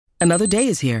Another day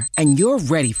is here, and you're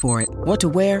ready for it. What to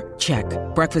wear? Check.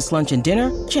 Breakfast, lunch, and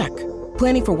dinner? Check.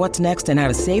 Planning for what's next and how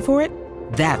to save for it?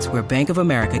 That's where Bank of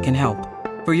America can help.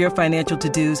 For your financial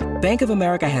to-dos, Bank of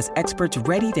America has experts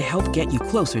ready to help get you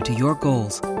closer to your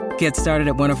goals. Get started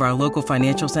at one of our local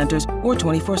financial centers or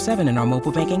 24/7 in our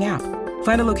mobile banking app.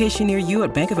 Find a location near you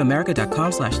at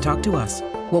bankofamerica.com/talktous.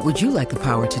 What would you like the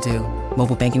power to do?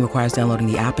 Mobile banking requires downloading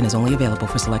the app and is only available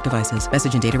for select devices.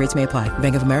 Message and data rates may apply.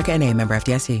 Bank of America N.A., member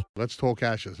FDIC. Let's talk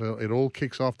Ashes. It all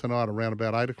kicks off tonight around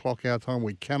about 8 o'clock our time.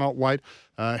 We cannot wait.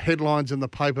 Headlines in the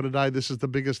paper today. This is the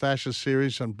biggest Ashes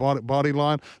series and body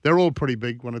line. They're all pretty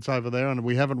big when it's over there, and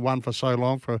we haven't won for so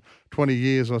long, for 20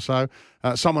 years or so.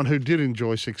 Someone who did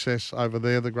enjoy success over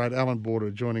there, the great Allan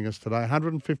Border, joining us today.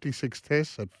 156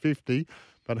 tests at 50.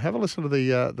 But have a listen to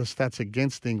the stats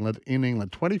against England in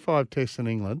England. 25 tests in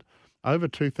England, over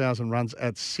 2,000 runs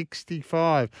at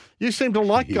 65. You seem to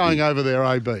like going over there,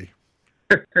 AB.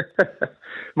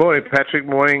 Morning, Patrick.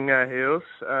 Morning, Hills.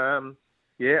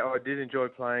 Yeah, I did enjoy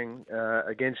playing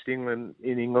against England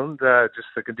in England. Just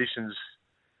the conditions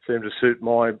seem to suit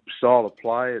my style of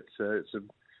play. It's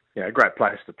a great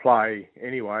place to play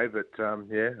anyway. But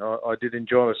I did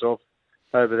enjoy myself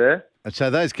over there.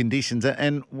 So those conditions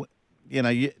and.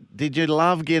 Did you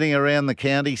love getting around the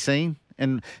county scene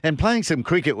and playing some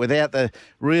cricket without the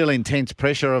real intense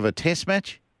pressure of a test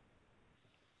match?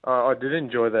 I did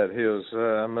enjoy that, Hills.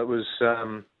 It was,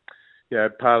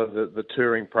 part of the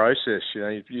touring process.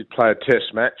 You'd play a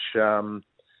test match,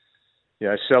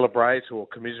 celebrate or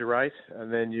commiserate,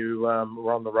 and then you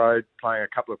were on the road playing a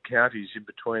couple of counties in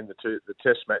between the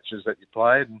test matches that you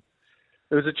played. And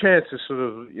there was a chance to sort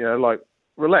of,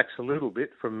 relax a little bit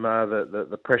from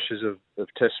the pressures of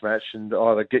test match and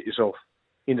either get yourself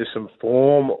into some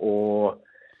form or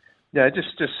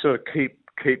just sort of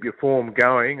keep your form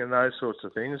going and those sorts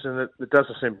of things. And it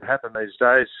doesn't seem to happen these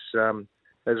days,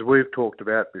 as we've talked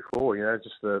about before.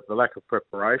 Just the lack of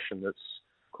preparation that's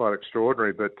quite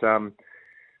extraordinary. But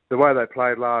the way they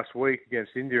played last week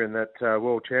against India in that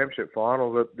World Championship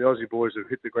final, the Aussie boys have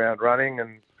hit the ground running,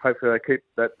 and hopefully they keep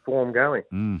that form going.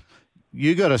 Mm.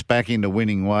 You got us back into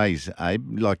winning ways,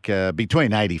 Abe. Like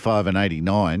between 85 and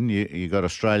 89, you got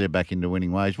Australia back into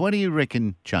winning ways. What do you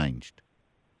reckon changed?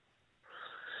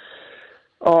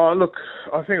 Oh, look,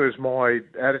 I think it was my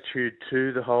attitude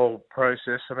to the whole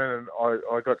process. I mean,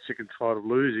 I got sick and tired of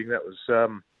losing. That was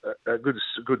a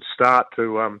good start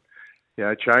to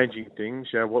changing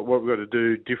things. What we've got to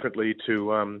do differently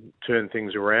to turn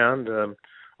things around.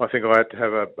 I think I had to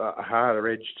have a harder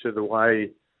edge to the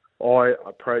way I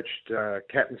approached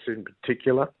captaincy in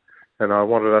particular, and I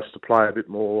wanted us to play a bit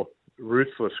more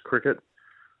ruthless cricket.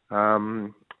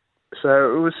 So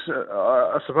it was,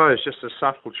 I suppose, just a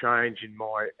subtle change in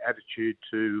my attitude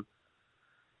to,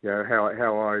 how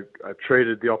I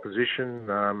treated the opposition,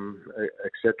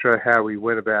 etc. How we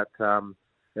went about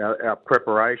our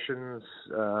preparations.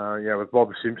 With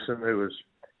Bob Simpson, who was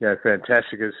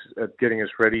fantastic at getting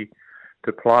us ready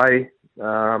to play.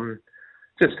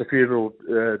 Just a few little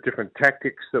different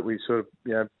tactics that we sort of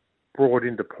brought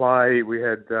into play. We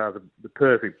had the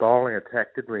perfect bowling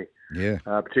attack, didn't we? Yeah.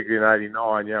 Particularly in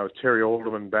 '89, with Terry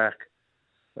Alderman back,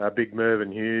 Big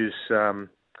Mervyn Hughes, it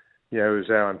was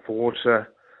our enforcer,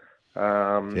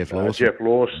 Jeff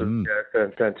Lawson,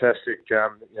 fantastic.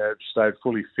 Stayed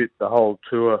fully fit the whole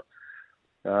tour.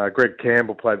 Greg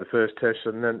Campbell played the first test,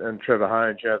 and Trevor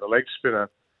Hohns, the leg spinner,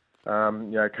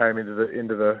 came into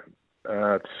the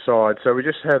side. So we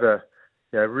just had a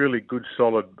really good,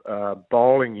 solid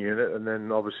bowling unit, and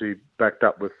then obviously backed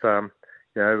up with a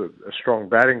strong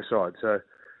batting side. So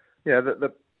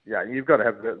you've got to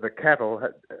have the cattle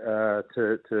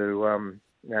to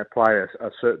play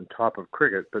a certain type of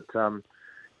cricket. But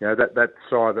that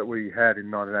side that we had in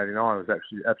 1989 was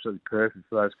actually absolutely perfect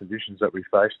for those conditions that we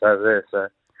faced over there. So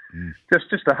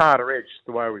just a harder edge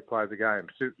the way we played the game.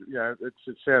 So,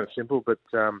 it sounds simple, but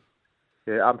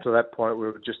up to that point we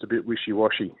were just a bit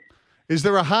wishy-washy. Is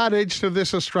there a hard edge to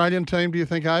this Australian team, do you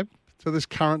think, Abe, to this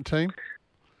current team?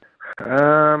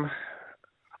 I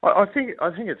think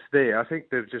it's there. I think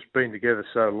they've just been together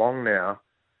so long now.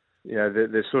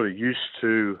 They're sort of used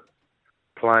to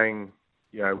playing,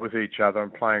 with each other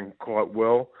and playing quite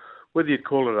well. Whether you'd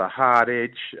call it a hard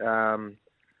edge, I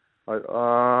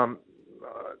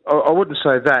wouldn't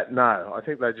say that. No, I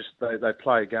think they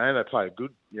play a game. They play a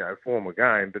good, form of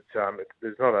game, but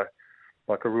there's not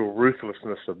a real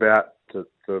ruthlessness about to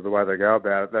the way they go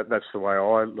about it. That's the way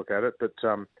I look at it. But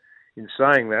in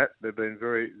saying that, they've been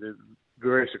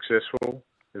very successful.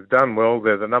 They've done well.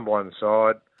 They're the number one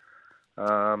side.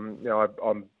 I'm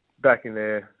backing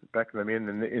them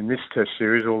in this Test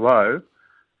series, although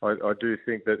I do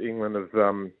think that England have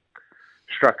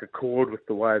struck a chord with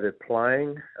the way they're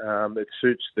playing. It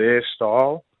suits their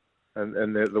style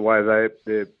and the way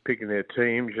they're picking their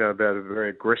teams, about a very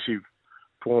aggressive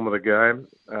form of the game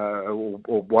or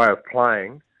way of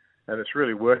playing, and it's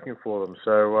really working for them.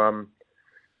 So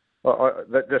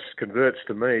that just converts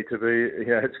to me to be,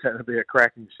 it's going to be a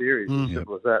cracking series. As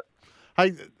simple as that.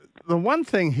 Hey, the one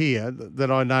thing here that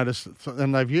I noticed,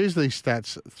 and they've used these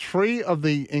stats, 3 of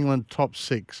the England top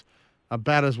 6 are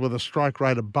batters with a strike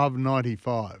rate above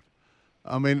 95.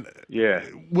 I mean,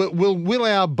 will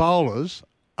our bowlers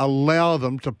allow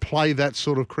them to play that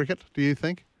sort of cricket, do you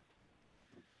think?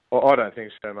 Well, I don't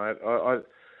think so, mate.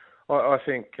 I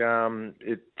think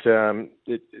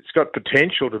it's got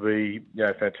potential to be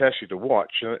fantastic to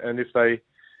watch, and if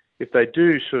they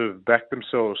do sort of back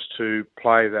themselves to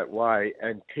play that way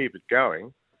and keep it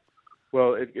going,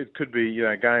 well, it could be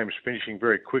games finishing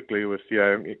very quickly with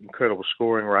incredible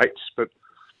scoring rates. But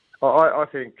I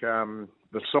think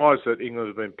the sides that England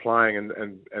have been playing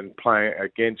and playing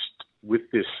against with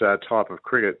this type of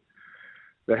cricket,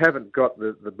 they haven't got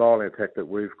the bowling attack that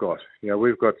we've got.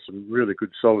 We've got some really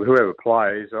good solid. Whoever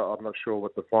plays, I'm not sure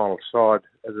what the final side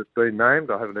has it been named.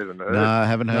 I haven't even heard. No, I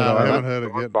haven't heard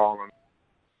it yet.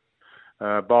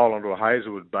 Boland or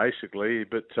Hazelwood, basically,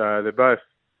 but they're both,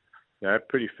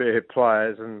 pretty fair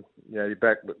players, and you're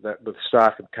back with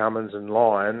Stark and Cummins and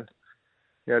Lyon.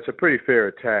 It's a pretty fair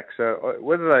attack. So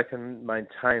whether they can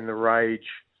maintain the rage,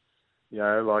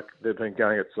 like they've been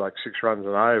going, it's like 6 runs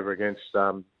and over against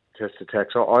Test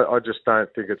attacks. I just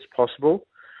don't think it's possible.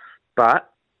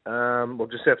 But we'll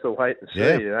just have to wait and see.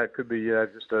 Yeah. It could be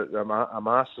just a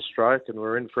master stroke, and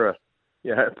we're in for a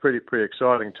pretty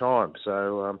exciting time.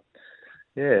 So.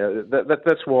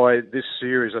 That's why this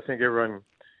series, I think everyone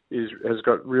has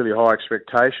got really high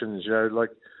expectations. Like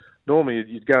normally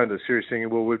you'd go into the series thinking,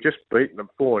 well, we've just beaten them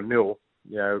 4-0.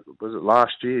 Was it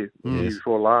last year, the year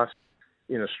before last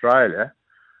in Australia?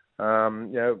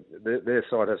 Their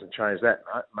side hasn't changed that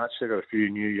much. They've got a few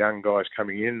new young guys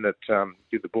coming in that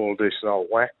give the ball a decent old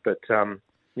whack, but.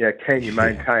 Can you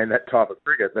maintain that type of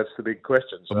cricket? That's the big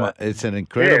question. So, it's an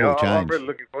incredible change. I'm really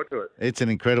looking forward to it. It's an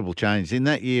incredible change. In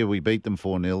that year, we beat them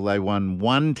 4-0. They won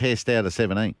 1 test out of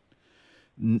 17.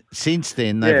 Since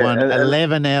then, they've won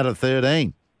 11 out of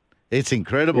 13. It's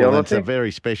incredible. It's a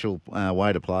very special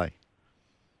way to play.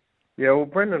 Yeah, well,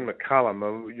 Brendan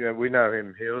McCullum, we know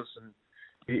him, Hills, and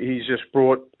he's just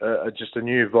brought just a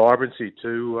new vibrancy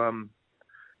to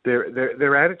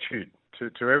their attitude.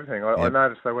 To everything. I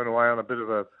noticed they went away on a bit of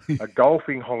a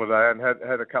golfing holiday and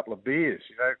had a couple of beers.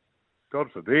 God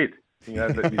forbid,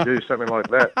 that you do something like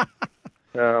that,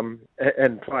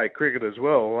 and play cricket as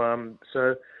well.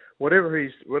 So whatever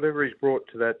he's brought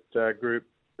to that group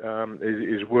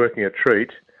is working a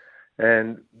treat,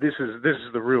 and this is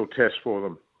the real test for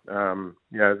them.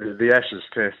 The Ashes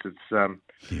test.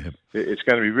 It's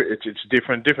going to be it's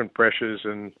different pressures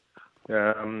and.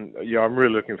 I'm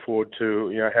really looking forward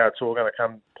to how it's all going to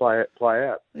come play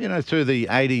out. Through the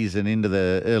 80s and into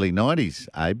the early 90s,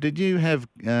 Abe, did you have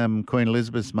Queen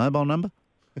Elizabeth's mobile number?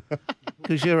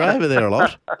 Because you're over there a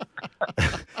lot.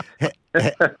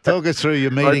 Talk us through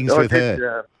your meetings with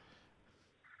her.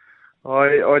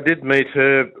 I did meet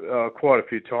her quite a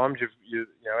few times. You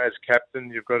as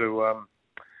captain, you've got to.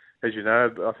 As you know,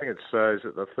 I think is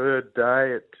it the 3rd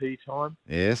day at tea time?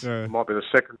 Yes. It might be the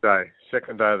second day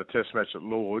of the test match at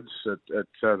Lord's at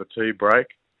the tea break.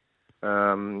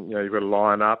 You've got to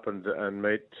line up and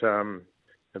meet Her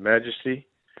Majesty,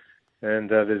 and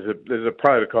there's a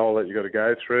protocol that you've got to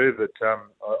go through. But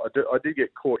I did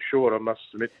get caught short. I must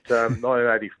admit,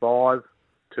 1985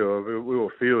 tour. We were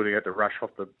fielding, had to rush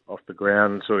off the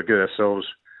ground and sort of get ourselves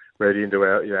ready into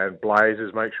our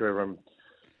blazers, make sure everyone.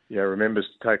 Remembers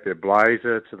to take their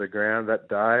blazer to the ground that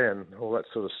day and all that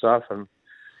sort of stuff, and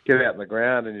get out in the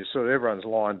ground, and everyone's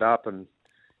lined up, and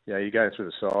you're going through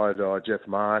the side, Jeff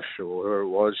Marsh or whoever it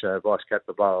was, vice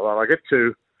captain, blah blah blah. I get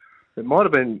to, it might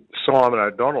have been Simon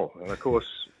O'Donnell, and of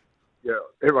course,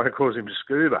 everyone calls him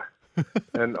Scuba,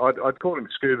 and I'd called him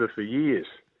Scuba for years.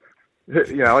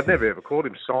 I'd never ever called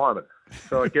him Simon.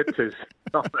 So I get to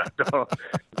Simon O'Donnell.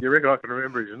 You reckon I can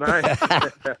remember his name?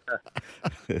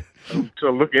 I'm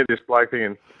sort of looking at this bloke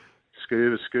thinking,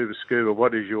 Scuba,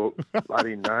 what is your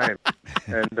bloody name?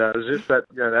 And it was just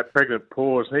that pregnant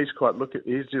pause, and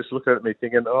he's just looking at me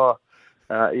thinking, are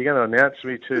you going to announce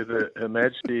me to Her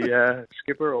Majesty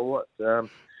skipper or what? It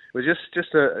was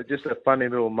just a funny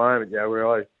little moment,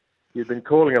 where you'd been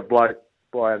calling a bloke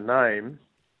by a name.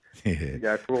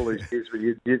 Yeah. For all these years, but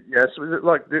so is it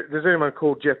like, does anyone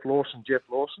call Jeff Lawson?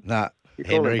 No. You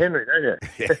call him Henry, don't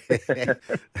you?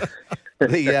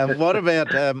 What about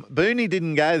Booney?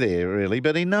 Didn't go there really,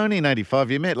 but in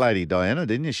 1985 you met Lady Diana,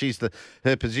 didn't you?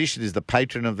 Her position is the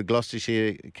patron of the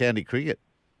Gloucestershire County Cricket.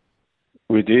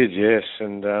 We did, yes,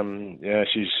 and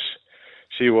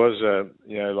she was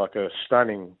like a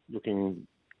stunning looking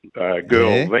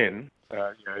girl then.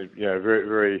 Very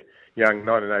very young.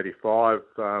 1985,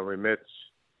 we met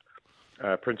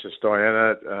Princess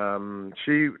Diana.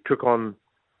 She took on.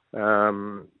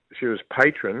 She was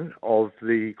patron of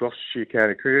the Gloucestershire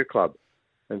County Cricket Club,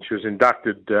 and she was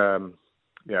inducted.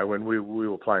 When we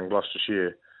were playing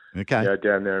Gloucestershire,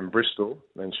 down there in Bristol,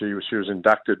 and she was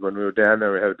inducted when we were down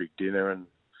there. We had a big dinner, and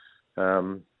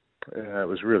it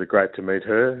was really great to meet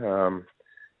her.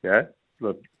 I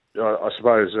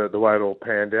suppose the way it all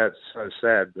panned out is so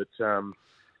sad, but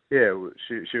she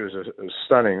was a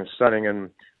stunning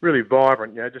and really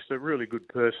vibrant. Just a really good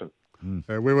person.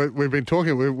 We've been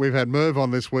talking. We've had Merv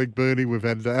on this week, Bernie. We've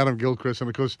had Adam Gilchrist,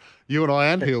 and of course, you and I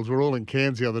and Heels were all in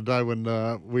Cairns the other day when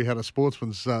we had a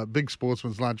big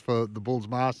sportsman's lunch for the Bulls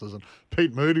Masters, and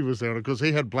Pete Moody was there, and of course,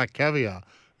 he had black caviar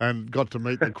and got to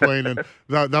meet the Queen. And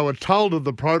they were told of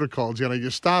the protocols. You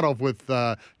start off with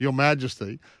Your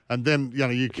Majesty, and then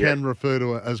you can refer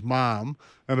to her as Ma'am.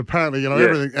 And apparently,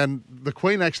 everything. And the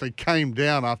Queen actually came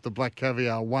down after black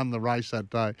caviar won the race that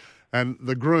day. And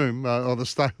the groom,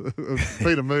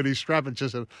 Peter Moody, strapped and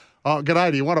just said, "Oh,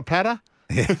 g'day, do you want a patter?"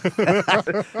 You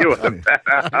want a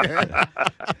patter?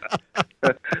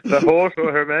 The horse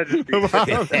or Her Majesty?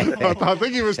 I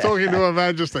think he was talking to Her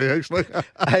Majesty, actually.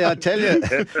 Hey, I tell you,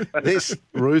 this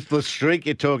ruthless streak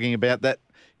you're talking about that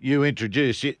you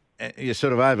introduced, you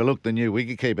sort of overlooked the new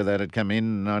wicketkeeper that had come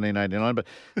in 1989. But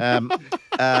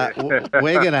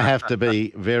we're going to have to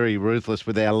be very ruthless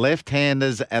with our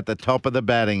left-handers at the top of the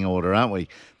batting order, aren't we?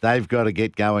 They've got to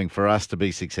get going for us to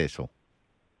be successful.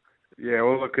 Yeah,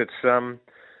 well, look, it's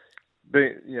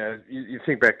you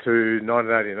think back to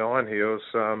 1989, Heels.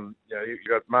 You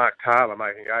got Mark Taylor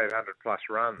making 800 plus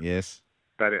runs. Yes,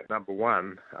 bat at number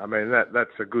one. I mean,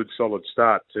 that's a good solid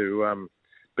start to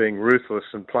being ruthless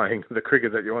and playing the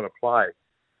cricket that you want to play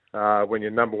when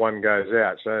your number one goes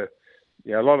out. So,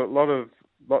 a lot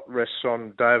rests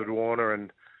on David Warner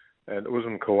and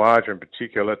Usman Khawaja in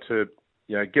particular to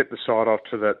get the side off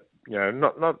to that.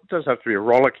 Not doesn't have to be a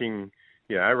rollicking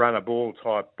run a ball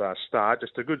type start,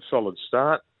 just a good solid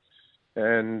start.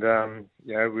 And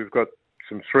we've got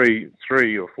some three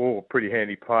or four pretty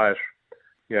handy players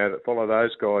that follow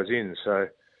those guys in. So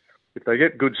if they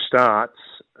get good starts,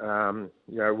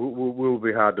 we'll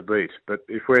be hard to beat. But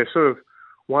if we're sort of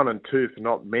 1 and 2 for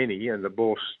not many, and the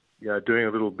ball's doing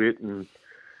a little bit, and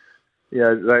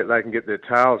they can get their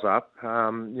tails up,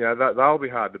 they'll be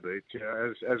hard to beat.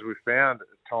 As we've found at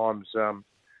times,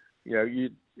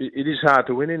 it is hard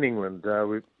to win in England.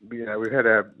 We've had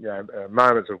our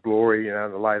moments of glory, in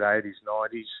the late 80s,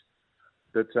 90s.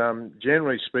 But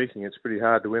generally speaking, it's pretty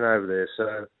hard to win over there.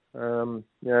 So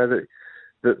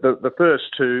the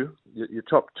first two, your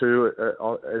top two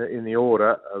in the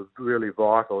order, are really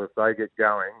vital. If they get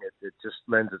going, it just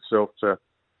lends itself to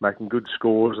making good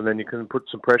scores, and then you can put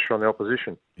some pressure on the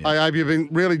opposition. Hey, Abe, you've been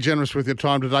really generous with your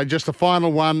time today. Just a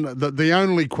final one. The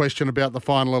only question about the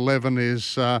final 11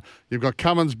 is you've got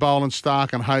Cummins, Boland,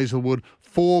 Stark and Hazelwood,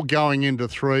 4 going into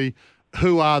 3.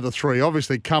 Who are the 3?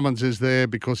 Obviously, Cummins is there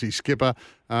because he's skipper.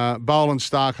 Boland,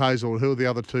 Stark, Hazelwood. Who are the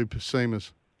other 2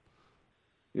 seamers?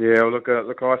 Yeah, well, look.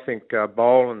 I think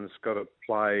Boland's got to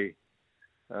play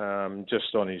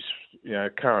just on his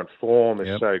current form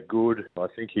is so good. I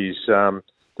think he's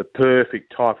the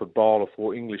perfect type of bowler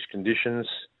for English conditions.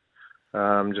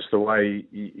 Just the way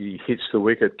he hits the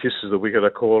wicket, kisses the wicket, I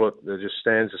call it. It just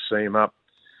stands the seam up.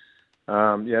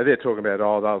 They're talking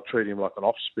about, they'll treat him like an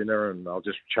off spinner and they'll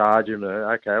just charge him.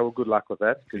 Okay, well, good luck with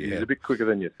that because he's a bit quicker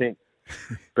than you think.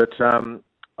 But I'm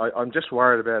just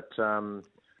worried about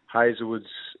Hazelwood's.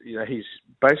 He's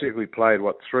basically played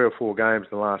 3 or 4 games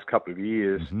in the last couple of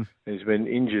years. Mm-hmm. He's been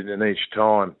injured in each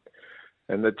time,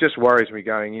 and it just worries me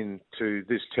going into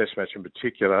this Test match in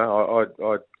particular. I'd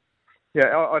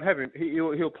have him.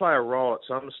 He'll play a role at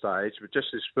some stage, but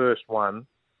just his first one,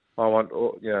 I want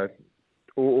all your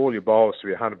bowlers to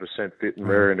be 100% fit and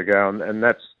raring to go, and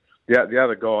that's the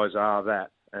other guys are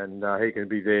that, and he can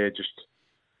be there. Just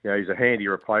he's a handy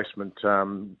replacement.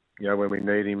 When we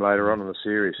need him later on in the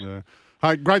series. Yeah.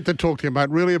 Hey, great to talk to you,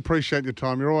 mate. Really appreciate your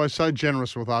time. You're always so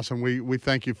generous with us, and we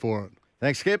thank you for it.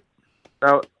 Thanks, Skip.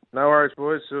 No worries,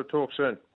 boys. We'll talk soon.